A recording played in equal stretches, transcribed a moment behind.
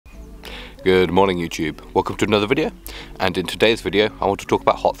Good morning YouTube, welcome to another video, and in today's video I want to talk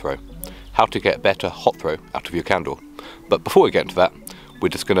about hot throw. How to get better hot throw out of your candle. But before we get into that, we're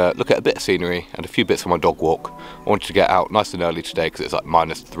just going to look at a bit of scenery and a few bits of my dog walk. I wanted to get out nice and early today because it's like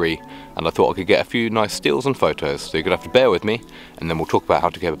 -3, and I thought I could get a few nice stills and photos, so you're going to have to bear with me, and then we'll talk about how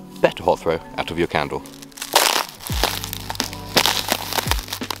to get a better hot throw out of your candle.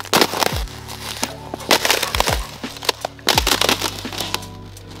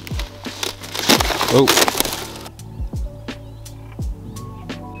 Oh.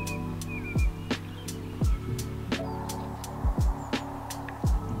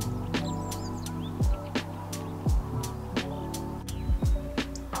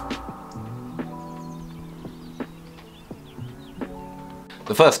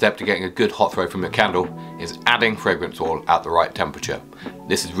 The first step to getting a good hot throw from your candle is adding fragrance oil at the right temperature.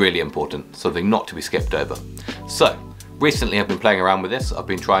 This is really important, something not to be skipped over. So, recently I've been playing around with this. I've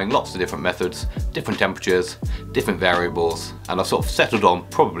been trying lots of different methods, different temperatures, different variables, and I've sort of settled on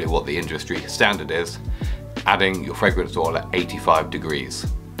probably what the industry standard is, adding your fragrance oil at 85 degrees.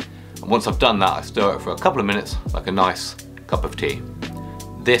 And once I've done that, I stir it for a couple of minutes like a nice cup of tea.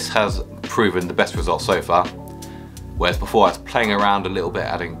 This has proven the best result so far, whereas before I was playing around a little bit,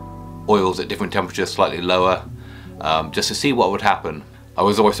 adding oils at different temperatures, slightly lower, just to see what would happen. I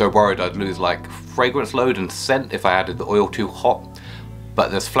was always so worried I'd lose like fragrance load and scent if I added the oil too hot,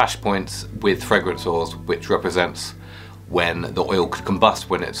 but there's flash points with fragrance oils which represents when the oil could combust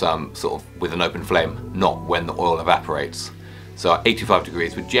when it's sort of with an open flame, not when the oil evaporates. So at 85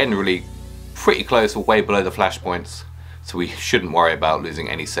 degrees we're generally pretty close or way below the flash points, so we shouldn't worry about losing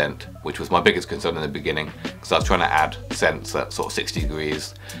any scent, which was my biggest concern in the beginning because I was trying to add scents at sort of 60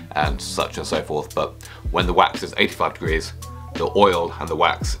 degrees and such and so forth, but when the wax is 85 degrees the oil and the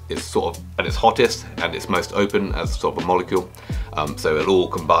wax is sort of at its hottest and it's most open as sort of a molecule, so it'll all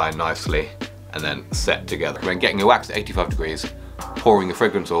combine nicely and then set together. When getting your wax at 85 degrees, pouring the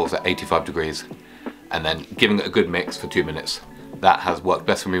fragrance oils at 85 degrees and then giving it a good mix for 2 minutes. That has worked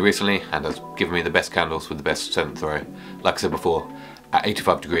best for me recently and has given me the best candles with the best scent throw. Like I said before, at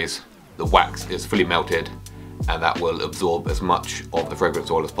 85 degrees the wax is fully melted and that will absorb as much of the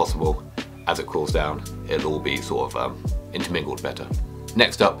fragrance oil as possible. As it cools down, it'll all be sort of intermingled better.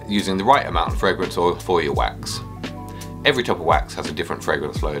 Next up, using the right amount of fragrance oil for your wax. Every type of wax has a different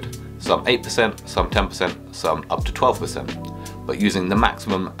fragrance load. Some 8%, some 10%, some up to 12%. But using the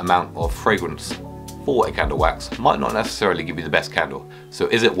maximum amount of fragrance for a candle wax might not necessarily give you the best candle. So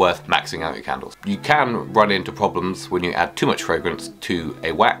is it worth maxing out your candles? You can run into problems when you add too much fragrance to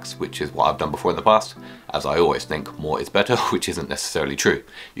a wax, which is what I've done before in the past, as I always think more is better, which isn't necessarily true.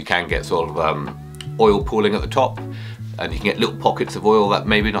 You can get sort of oil pooling at the top, and you can get little pockets of oil that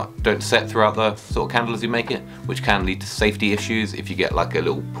maybe don't set throughout the sort of candle as you make it, which can lead to safety issues if you get like a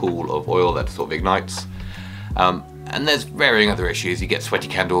little pool of oil that sort of ignites. And there's varying other issues. You get sweaty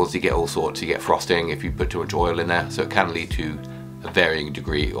candles, you get all sorts, you get frosting if you put too much oil in there, so it can lead to a varying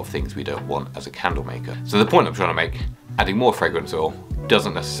degree of things we don't want as a candle maker. So the point I'm trying to make, adding more fragrance oil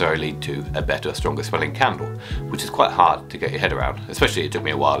doesn't necessarily lead to a better, stronger smelling candle, which is quite hard to get your head around, especially it took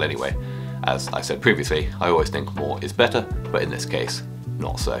me a while anyway. As I said previously, I always think more is better, but in this case,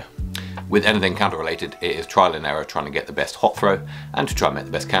 not so. With anything candle related, it is trial and error trying to get the best hot throw and to try and make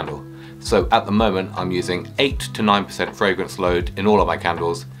the best candle. So at the moment I'm using 8 to 9% fragrance load in all of my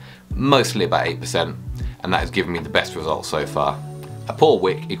candles, mostly about 8%, and that has given me the best results so far. A poor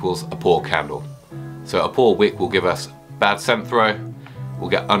wick equals a poor candle. So a poor wick will give us bad scent throw, we'll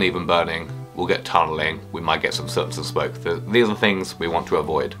get uneven burning, we'll get tunneling, we might get some soot and smoke. These are things we want to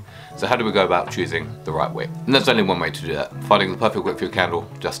avoid. So how do we go about choosing the right wick? And there's only one way to do that. Finding the perfect wick for your candle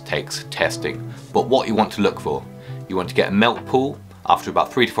just takes testing. But what you want to look for, you want to get a melt pool after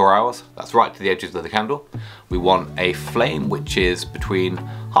about 3 to 4 hours. That's right to the edges of the candle. We want a flame which is between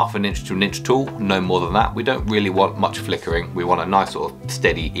 ½ an inch to an inch tall, no more than that. We don't really want much flickering. We want a nice sort of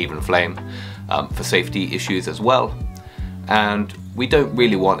steady, even flame for safety issues as well. And we don't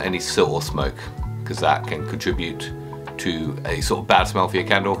really want any soot or smoke because that can contribute to a sort of bad smell for your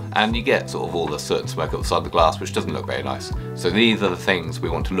candle, and you get sort of all the soot and smoke outside the glass, which doesn't look very nice. So these are the things we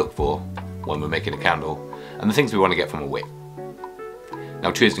want to look for when we're making a candle, and the things we want to get from a wick.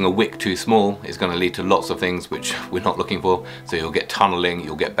 Now choosing a wick too small is going to lead to lots of things which we're not looking for, so you'll get tunneling,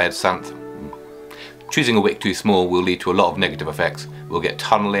 you'll get bad scent. Choosing a wick too small will lead to a lot of negative effects. We'll get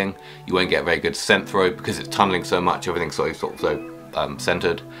tunneling, you won't get very good scent throw because it's tunneling so much, everything's sort of so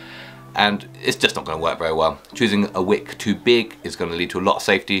centered. And it's just not going to work very well. Choosing a wick too big is going to lead to a lot of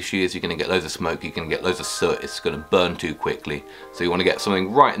safety issues. You're going to get loads of smoke, you're going to get loads of soot, it's going to burn too quickly. So you want to get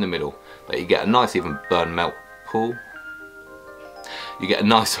something right in the middle, that you get a nice even burn melt pool. You get a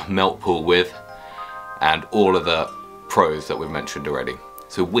nice melt pool with, and all of the pros that we've mentioned already.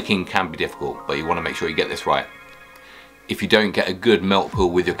 So wicking can be difficult, but you want to make sure you get this right. If you don't get a good melt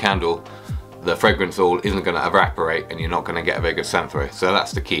pool with your candle, the fragrance oil isn't going to evaporate and you're not going to get a very good scent through. So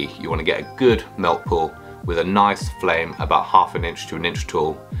that's the key. You want to get a good melt pool with a nice flame about 1/2 inch to 1 inch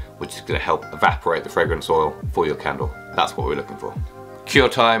tall, which is going to help evaporate the fragrance oil for your candle. That's what we're looking for. Cure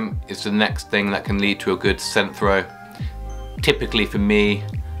time is the next thing that can lead to a good scent throw. Typically for me,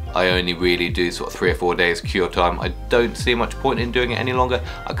 I only really do sort of 3 or 4 days cure time. I don't see much point in doing it any longer.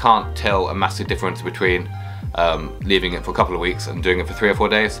 I can't tell a massive difference between leaving it for a couple of weeks and doing it for 3 or 4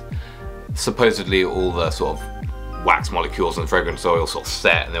 days. Supposedly all the sort of wax molecules and fragrance oil sort of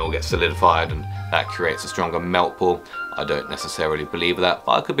set and they all get solidified and that creates a stronger melt pool. I don't necessarily believe that,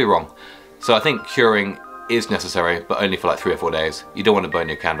 but I could be wrong. So I think curing is necessary, but only for like 3 or 4 days. You don't want to burn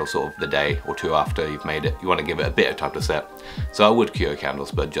your candle sort of the day or two after you've made it. You want to give it a bit of time to set. So I would cure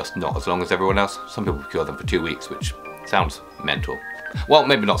candles, but just not as long as everyone else. Some people cure them for 2 weeks, which sounds mental. Well,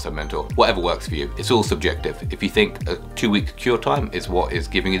 maybe not so mental. Whatever works for you. It's all subjective. If you think a 2-week cure time is what is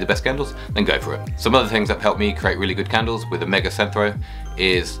giving you the best candles, then go for it. Some other things that help me create really good candles with a mega scent throw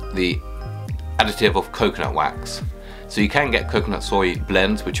is the additive of coconut wax. So you can get coconut soy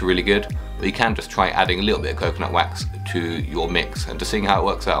blends, which are really good, but you can just try adding a little bit of coconut wax to your mix and just seeing how it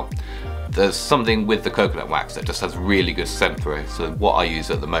works out. There's something with the coconut wax that just has really good scent through. So what I use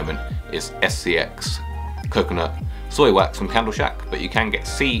at the moment is SCX coconut soy wax from Candle Shack, but you can get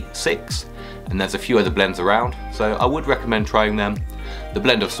C6 and there's a few other blends around, so I would recommend trying them. The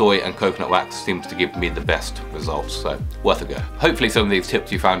blend of soy and coconut wax seems to give me the best results, so worth a go. Hopefully some of these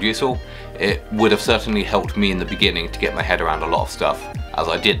tips you found useful. It would have certainly helped me in the beginning to get my head around a lot of stuff, as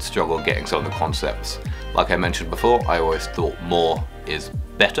I did struggle getting some of the concepts. Like I mentioned before, I always thought more is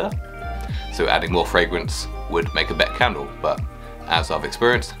better, so adding more fragrance would make a better candle, but as I've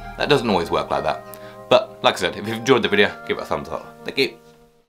experienced, that doesn't always work like that. But like I said, if you've enjoyed the video, give it a thumbs up. Thank you.